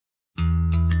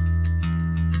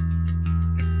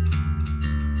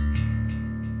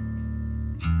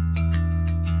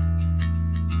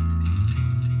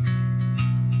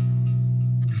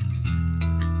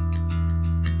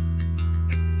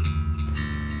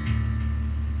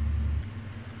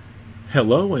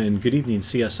Hello and good evening,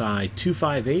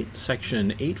 CSI258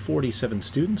 Section 847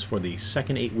 students for the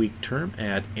second 8-week term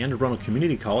at Anne Arundel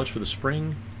Community College for the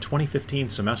spring 2015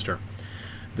 semester.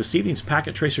 This evening's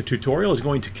packet tracer tutorial is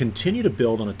going to continue to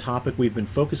build on a topic we've been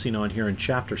focusing on here in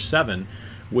Chapter 7,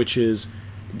 which is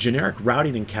generic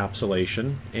routing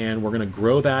encapsulation, and we're going to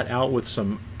grow that out with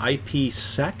some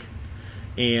IPsec.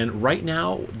 And right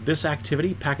now, this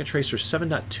activity, packet tracer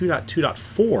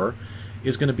 7.2.2.4,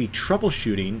 is going to be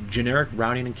troubleshooting generic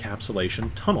routing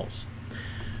encapsulation tunnels.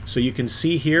 So you can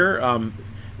see here,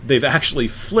 they've actually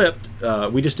flipped,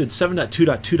 we just did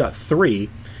 7.2.2.3,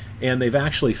 and they've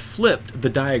actually flipped the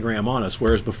diagram on us,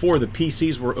 whereas before the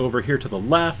PCs were over here to the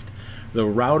left, the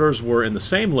routers were in the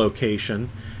same location,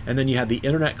 and then you had the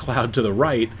internet cloud to the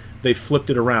right. They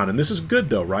flipped it around, and this is good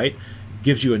though, right?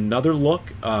 Gives you another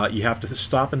look. You have to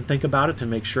stop and think about it to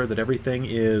make sure that everything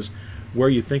is where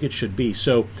you think it should be.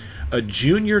 So a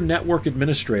junior network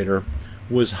administrator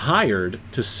was hired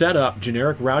to set up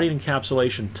generic routing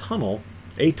encapsulation tunnel,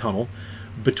 a tunnel,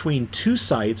 between two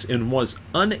sites and was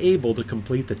unable to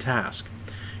complete the task.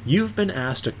 You've been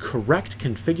asked to correct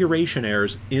configuration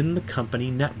errors in the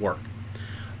company network.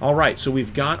 All right, so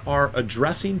we've got our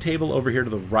addressing table over here to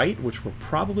the right, which we're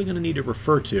probably going to need to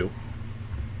refer to.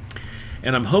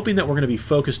 And I'm hoping that we're going to be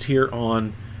focused here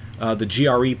on the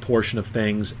GRE portion of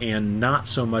things, and not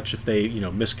so much if they,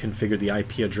 misconfigured the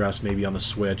IP address maybe on the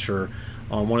switch or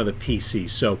on one of the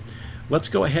PCs. So let's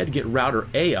go ahead and get router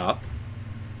A up,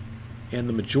 and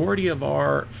the majority of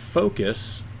our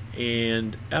focus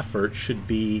and effort should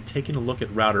be taking a look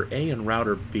at router A and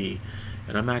router B.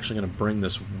 And I'm actually going to bring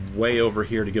this way over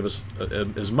here to give us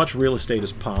as much real estate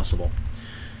as possible.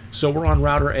 So we're on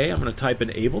router A. I'm going to type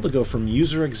enable to go from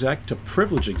user exec to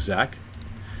privilege exec.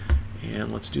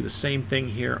 And let's do the same thing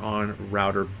here on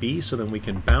router B, so then we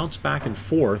can bounce back and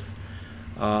forth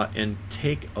and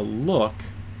take a look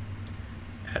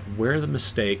at where the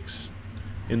mistakes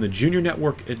in the junior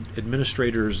network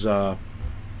administrators. Wow,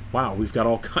 we've got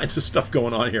all kinds of stuff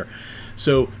going on here.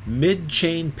 So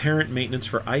mid-chain parent maintenance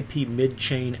for IP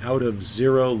mid-chain out of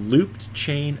 0, looped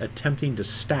chain attempting to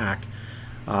stack.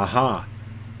 Aha.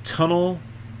 Tunnel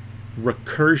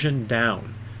recursion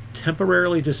down.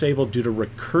 Temporarily disabled due to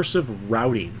recursive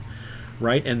routing,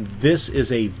 right? And this is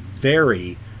a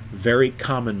very, very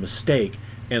common mistake.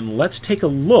 And let's take a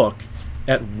look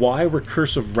at why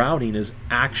recursive routing is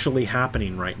actually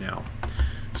happening right now.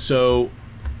 So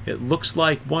it looks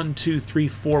like 1, 2, 3,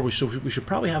 4. We should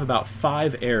probably have about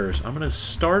 5 errors. I'm going to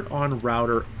start on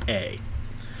router A,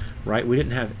 right? We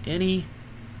didn't have any.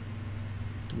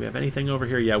 Do we have anything over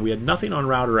here? Yeah, we had nothing on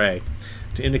router A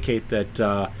to indicate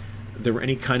that there were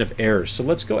any kind of errors. So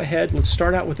let's go ahead. Let's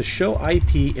start out with the show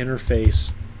IP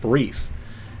interface brief.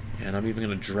 And I'm even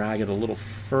going to drag it a little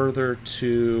further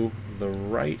to the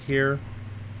right here.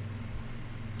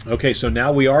 Okay, so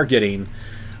now we are getting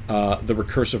the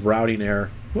recursive routing error.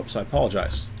 Whoops, I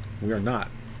apologize. We are not.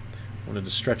 I wanted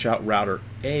to stretch out router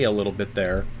A a little bit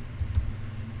there.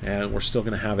 And we're still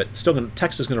going to have it.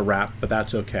 Text is going to wrap, but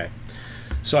that's okay.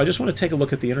 So I just want to take a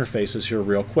look at the interfaces here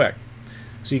real quick.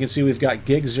 So you can see we've got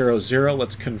gig 00.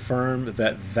 Let's confirm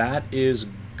that that is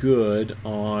good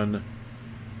on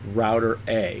router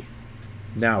A.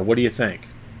 Now, what do you think?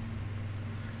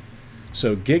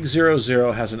 So gig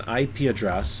 00 has an IP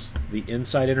address, the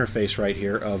inside interface right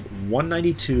here, of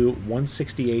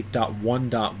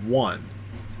 192.168.1.1.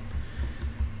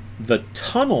 The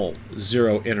tunnel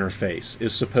 0 interface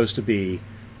is supposed to be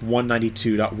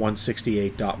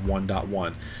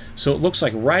 192.168.1.1. So it looks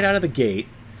like right out of the gate,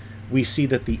 we see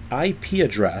that the IP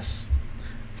address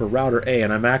for router A,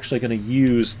 and I'm actually going to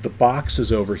use the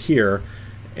boxes over here,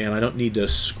 and I don't need to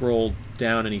scroll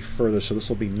down any further, so this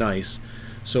will be nice.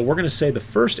 So we're going to say the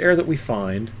first error that we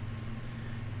find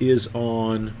is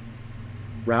on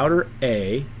router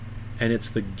A, and it's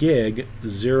the gig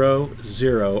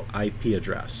 00 IP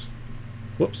address.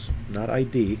 Whoops, not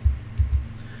ID.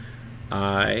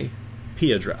 IP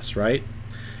address, right?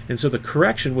 And so the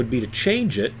correction would be to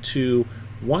change it to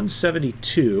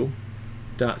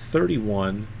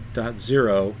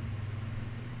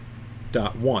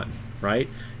 172.31.0.1, right?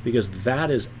 Because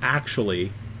that is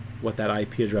actually what that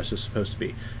IP address is supposed to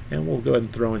be. And we'll go ahead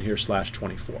and throw in here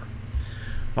 /24.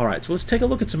 All right, so let's take a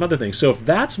look at some other things. So if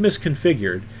that's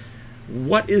misconfigured,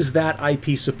 what is that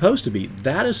IP supposed to be?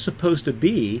 That is supposed to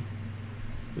be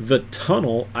the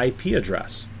tunnel IP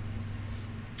address.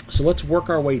 So let's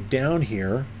work our way down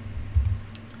here.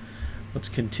 Let's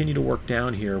continue to work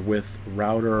down here with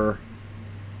router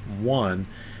 1.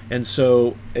 And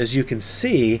so, as you can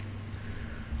see,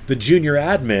 the junior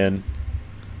admin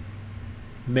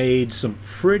made some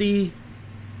pretty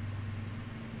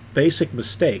basic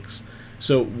mistakes.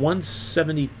 So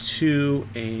 172,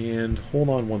 and hold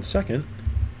on one second,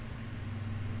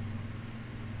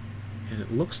 and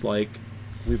it looks like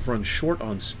we've run short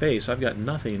on space. I've got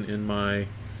nothing in my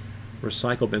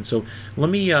recycle bin. So let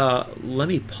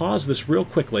me pause this real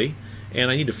quickly, and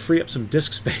I need to free up some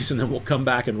disk space, and then we'll come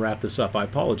back and wrap this up. I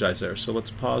apologize there. So let's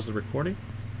pause the recording.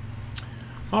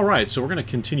 All right, so we're going to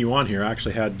continue on here. I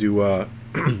actually had to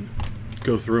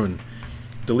go through and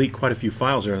delete quite a few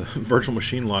files there. The virtual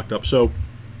machine locked up. So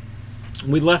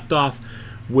we left off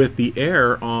with the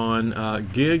error on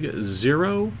gig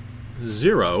 00.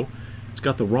 It's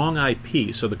got the wrong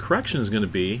IP. So the correction is going to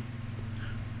be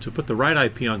to put the right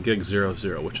IP on gig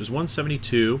 00, which is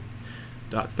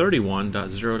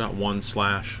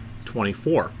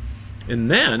 172.31.0.1/24. And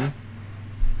then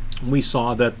we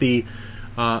saw that the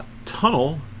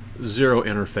tunnel 0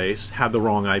 interface had the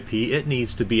wrong IP. It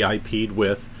needs to be IP'd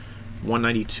with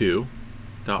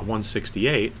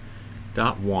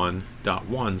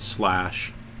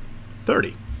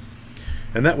 192.168.1.1/30.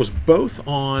 And that was both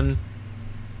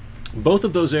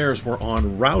of those errors were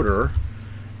on router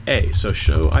A. So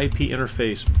show IP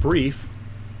interface brief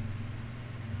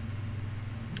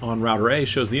on router A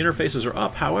shows the interfaces are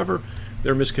up, however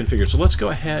they're misconfigured. So let's go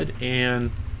ahead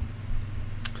and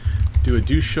do a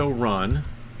do show run,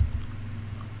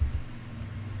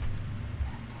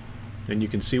 and you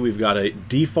can see we've got a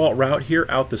default route here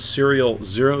out the serial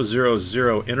 000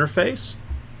 interface,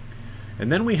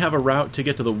 and then we have a route to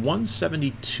get to the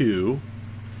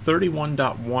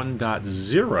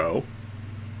 172.31.1.0,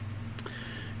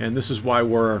 and this is why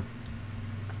we're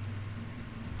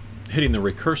hitting the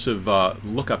recursive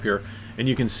lookup here, and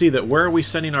you can see that where are we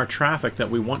sending our traffic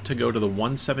that we want to go to the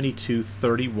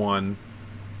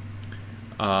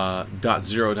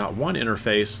 172.31.0.1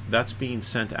 interface. That's being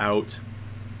sent out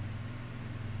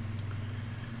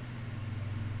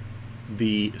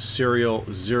the serial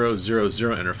 000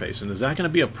 interface. And is that going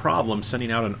to be a problem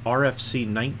sending out an RFC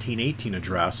 1918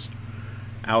 address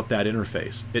out that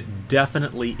interface? It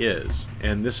definitely is,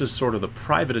 and this is sort of the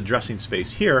private addressing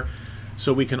space here.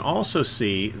 So we can also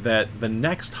see that the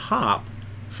next hop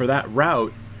for that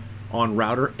route on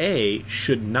router A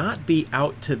should not be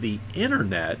out to the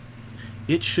internet.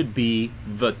 It should be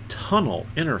the tunnel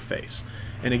interface.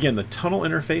 And again, the tunnel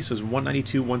interface is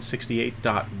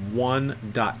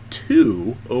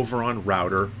 192.168.1.2 over on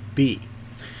router B.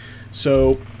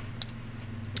 So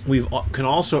we can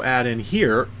also add in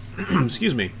here,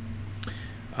 excuse me,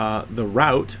 the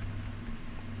route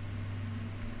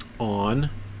on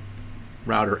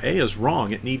router A is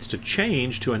wrong. It needs to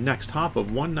change to a next hop of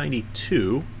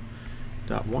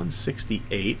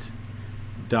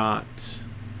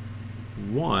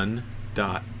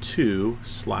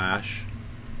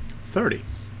 192.168.1.2/30.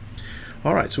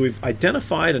 All right, so we've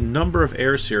identified a number of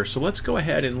errors here. So let's go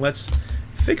ahead and let's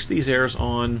fix these errors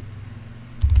on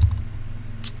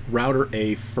router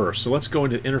A first. So let's go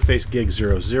into interface gig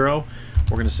 00.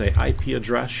 We're going to say IP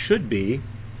address should be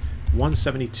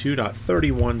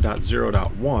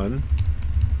 172.31.0.1,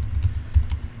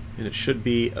 and it should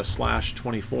be a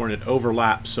 /24, and it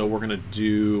overlaps, so we're going to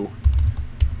do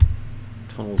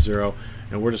tunnel 0,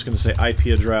 and we're just going to say IP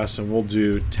address, and we'll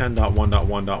do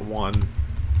 10.1.1.1.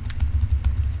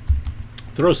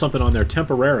 Throw something on there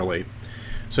temporarily.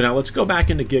 So now let's go back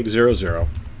into gig 00,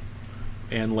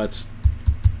 and let's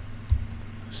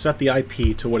set the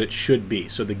IP to what it should be.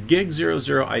 So the gig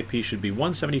 00 IP should be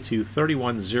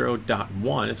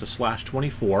 172.31.0.1. It's a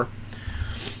 /24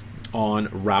 on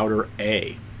router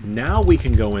A. Now we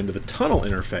can go into the tunnel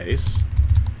interface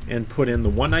and put in the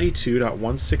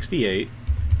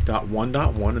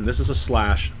 192.168.1.1, and this is a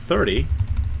 /30,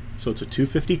 so it's a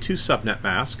 252 subnet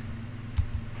mask.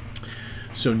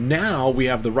 So now we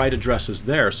have the right addresses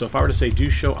there. So if I were to say do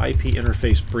show IP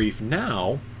interface brief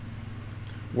now,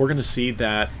 we're going to see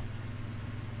that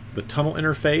the tunnel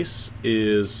interface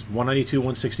is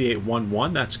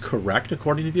 192.168.1.1. That's correct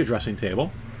according to the addressing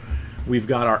table. We've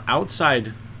got our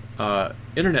outside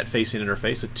internet-facing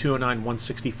interface at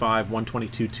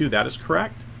 209.165.122.2. That is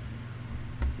correct.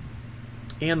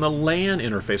 And the LAN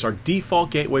interface, our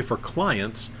default gateway for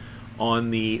clients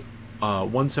on the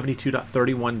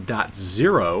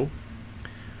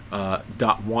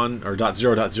 172.31.0.1 or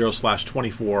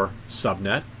 .0.0/24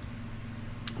 subnet.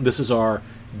 This is our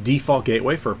default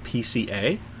gateway for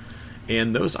PCA,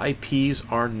 and those IPs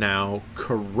are now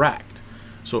correct.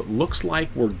 So it looks like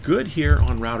we're good here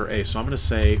on router A. So I'm going to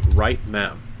say write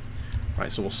mem. All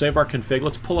right, so we'll save our config.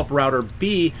 Let's pull up router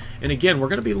B, and again, we're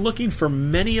going to be looking for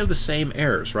many of the same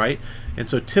errors, right? And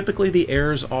so typically the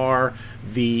errors are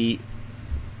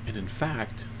and in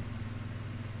fact,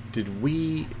 did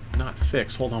we not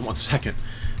fix? Hold on one second.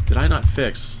 Did I not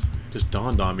fix? It just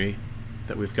dawned on me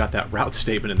that we've got that route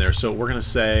statement in there. So we're going to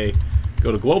say,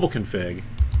 go to global config,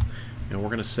 and we're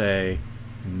going to say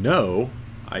no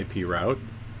IP route.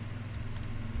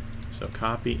 So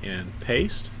copy and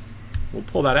paste. We'll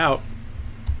pull that out.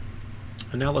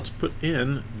 And now let's put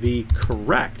in the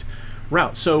correct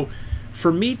route. So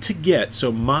for me to get, so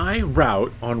my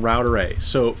route on router A,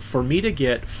 so for me to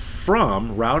get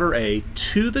from router A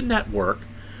to the network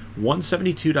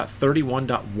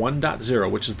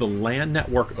 172.31.1.0, which is the LAN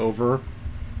network over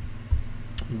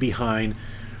behind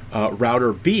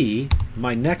router B,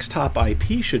 my next hop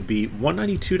IP should be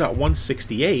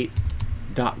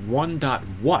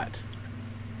 192.168.1.what?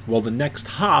 Well, the next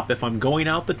hop, if I'm going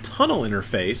out the tunnel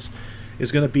interface,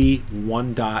 is going to be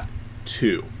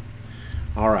 1.2.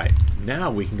 All right, now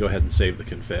we can go ahead and save the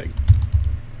config.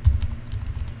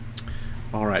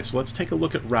 All right, so let's take a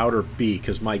look at router B,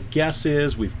 because my guess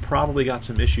is we've probably got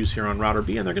some issues here on router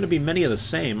B, and they're going to be many of the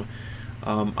same,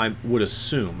 I would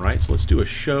assume, right? So let's do a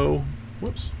show,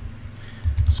 whoops.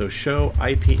 So show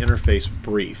IP interface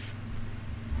brief.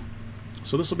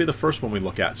 So this will be the first one we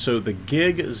look at. So the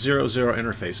gig 00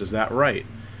 interface, is that right?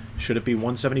 Should it be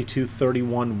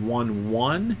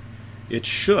 172.31.1.1? It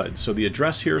should. So the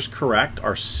address here is correct.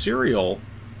 Our serial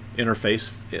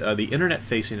interface, the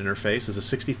internet-facing interface, is a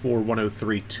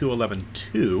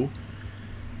 64.103.211.2.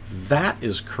 That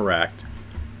is correct.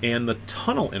 And the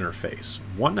tunnel interface,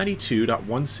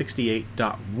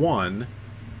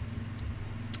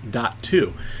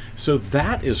 192.168.1.2. So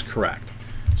that is correct.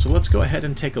 So let's go ahead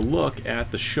and take a look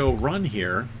at the show run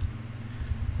here.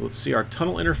 Let's see our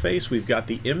tunnel interface. We've got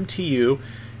the MTU,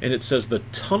 and it says the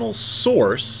tunnel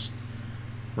source,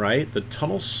 right? The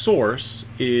tunnel source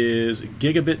is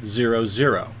gigabit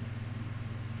 00.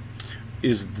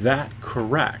 Is that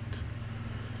correct?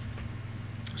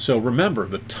 So remember,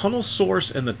 the tunnel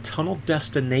source and the tunnel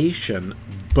destination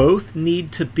both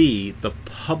need to be the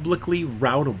publicly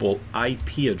routable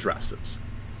IP addresses,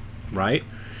 right?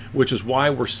 Which is why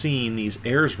we're seeing these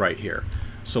errors right here.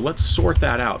 So let's sort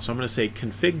that out. So I'm going to say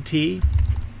config T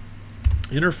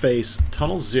interface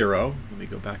tunnel 0. Let me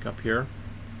go back up here.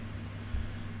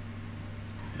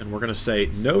 And we're going to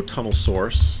say no tunnel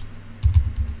source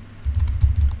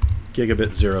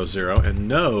gigabit 00 and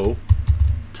no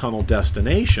tunnel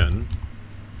destination.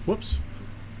 Whoops.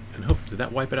 And hopefully, did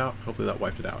that wipe it out? Hopefully that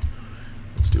wiped it out.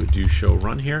 Let's do a do show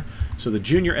run here. So the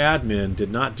junior admin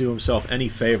did not do himself any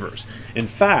favors. In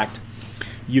fact,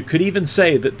 you could even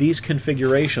say that these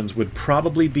configurations would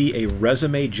probably be a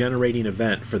resume generating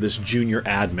event for this junior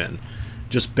admin,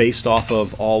 just based off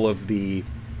of all of the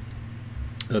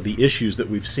issues that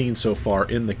we've seen so far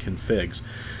in the configs.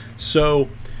 So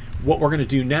what we're going to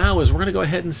do now is we're going to go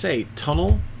ahead and say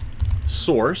tunnel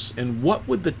source, and what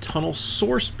would the tunnel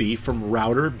source be from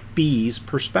router B's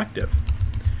perspective?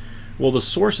 Well, the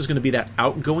source is going to be that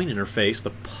outgoing interface,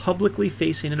 the publicly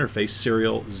facing interface,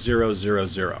 serial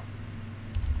 000.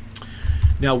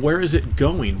 Now, where is it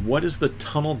going? What is the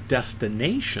tunnel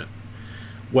destination?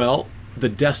 Well, the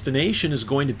destination is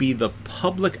going to be the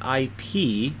public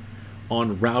IP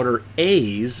on router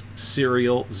A's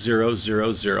serial 000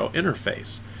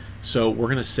 interface. So we're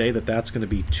going to say that that's going to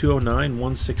be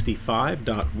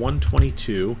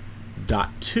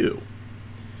 209.165.122.2.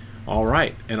 All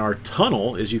right, and our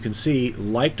tunnel, as you can see,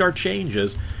 liked our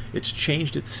changes. It's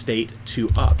changed its state to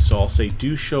up. So I'll say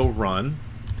do show run.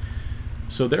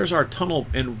 So there's our tunnel,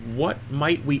 and what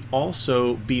might we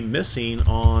also be missing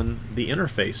on the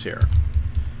interface here?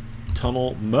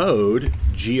 Tunnel mode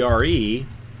GRE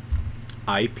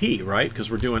IP, right?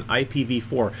 Because we're doing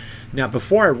IPv4. Now,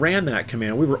 before I ran that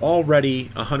command, we were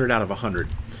already 100 out of 100.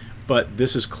 But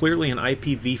this is clearly an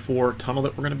IPv4 tunnel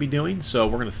that we're going to be doing, so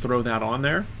we're going to throw that on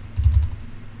there.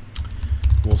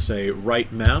 We'll say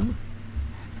write mem,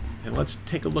 and let's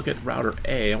take a look at router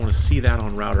A. I want to see that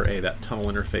on router A, that tunnel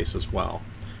interface as well.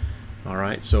 All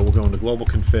right, so we'll go into global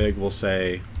config. We'll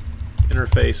say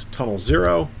interface tunnel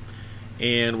 0,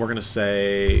 and we're going to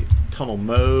say tunnel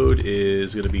mode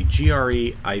is going to be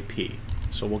GRE IP.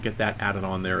 So we'll get that added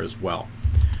on there as well.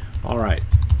 All right.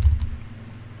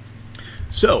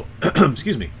 So,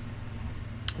 excuse me.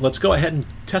 Let's go ahead and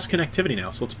test connectivity now.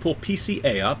 So let's pull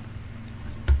PCA up.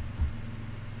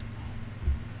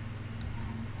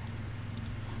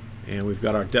 And we've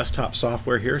got our desktop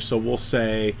software here. So we'll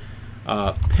say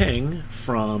ping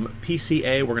from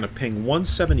PCA. We're going to ping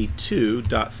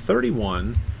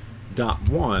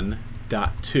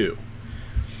 172.31.1.2.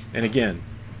 And again,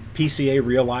 PCA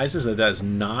realizes that that is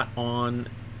not on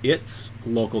its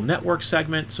local network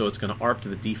segment, so it's going to ARP to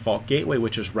the default gateway,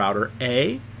 which is router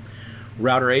A.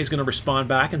 Router A is going to respond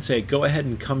back and say, go ahead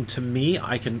and come to me.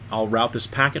 I'll route this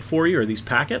packet for you, or these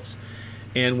packets.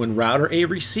 And when router A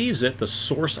receives it, the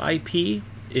source IP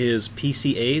is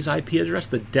PCA's IP address.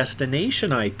 The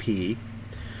destination IP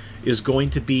is going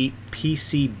to be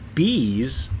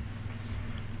PCB's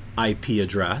IP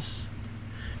address.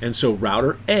 And so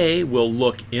router A will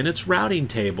look in its routing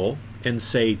table and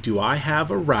say, do I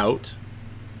have a route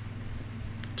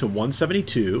to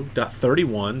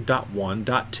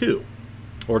 172.31.1.2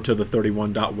 or to the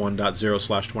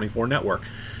 31.1.0/24 network?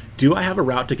 Do I have a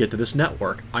route to get to this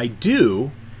network? I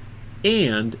do,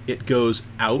 and it goes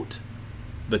out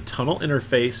the tunnel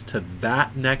interface to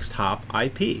that next hop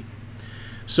IP.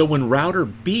 So when router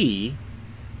B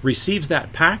receives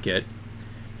that packet,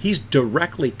 he's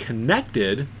directly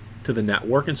connected to the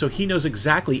network, and so he knows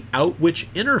exactly out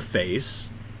which interface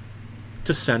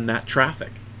to send that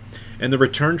traffic. And the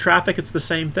return traffic, it's the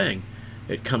same thing.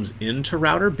 It comes into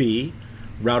router B.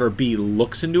 Router B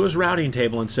looks into his routing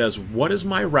table and says, what is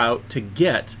my route to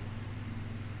get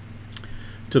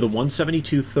to the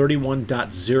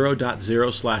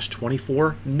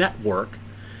 172.31.0.0/24 network?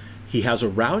 He has a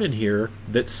route in here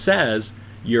that says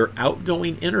your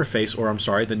outgoing interface, or I'm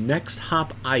sorry, the next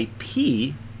hop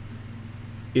IP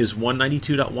is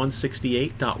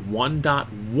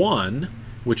 192.168.1.1,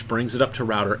 which brings it up to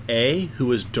router A,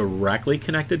 who is directly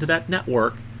connected to that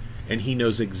network, and he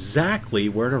knows exactly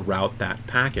where to route that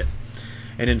packet.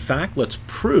 And in fact, let's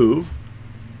prove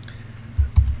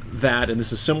that, and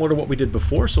this is similar to what we did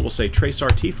before, so we'll say trace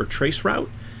RT for trace route,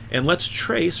 and let's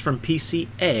trace from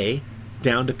PCA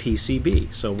down to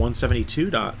PCB. So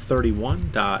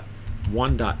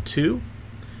 172.31.1.2,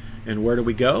 and where do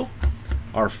we go?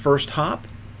 Our first hop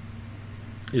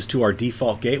is to our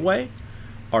default gateway.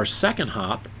 Our second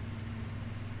hop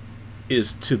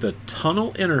is to the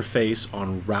tunnel interface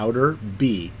on router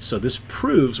B. So this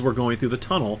proves we're going through the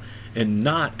tunnel and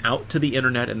not out to the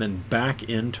internet and then back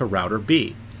into router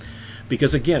B.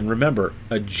 Because again, remember,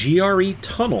 a GRE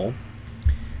tunnel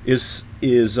is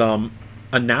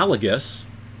analogous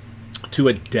to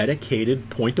a dedicated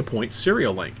point-to-point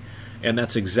serial link. And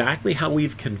that's exactly how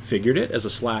we've configured it as a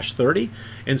 /30.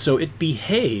 And so it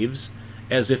behaves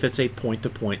as if it's a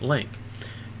point-to-point link.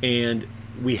 And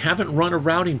we haven't run a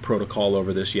routing protocol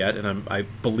over this yet, and I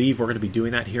believe we're going to be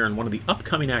doing that here in one of the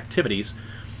upcoming activities.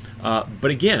 But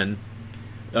again,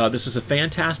 this is a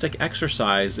fantastic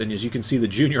exercise, and as you can see, the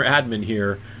junior admin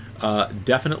here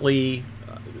definitely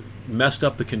messed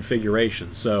up the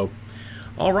configuration. So,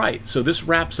 all right, so this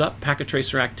wraps up Packet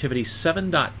Tracer Activity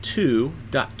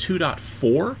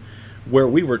 7.2.2.4, where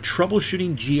we were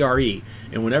troubleshooting GRE.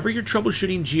 And whenever you're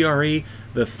troubleshooting GRE,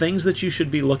 the things that you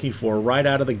should be looking for right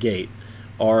out of the gate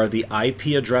are the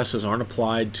IP addresses aren't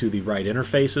applied to the right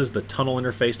interfaces, the tunnel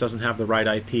interface doesn't have the right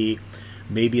IP,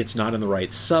 maybe it's not in the right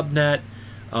subnet,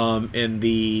 and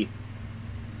the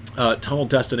tunnel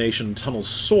destination, tunnel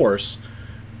source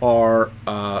are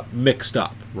mixed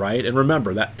up, right? And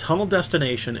remember, that tunnel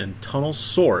destination and tunnel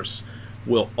source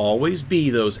will always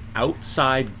be those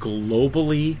outside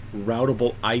globally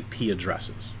routable IP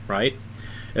addresses, right?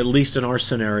 At least in our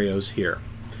scenarios here.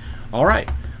 All right,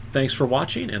 thanks for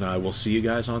watching, and I will see you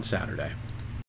guys on Saturday.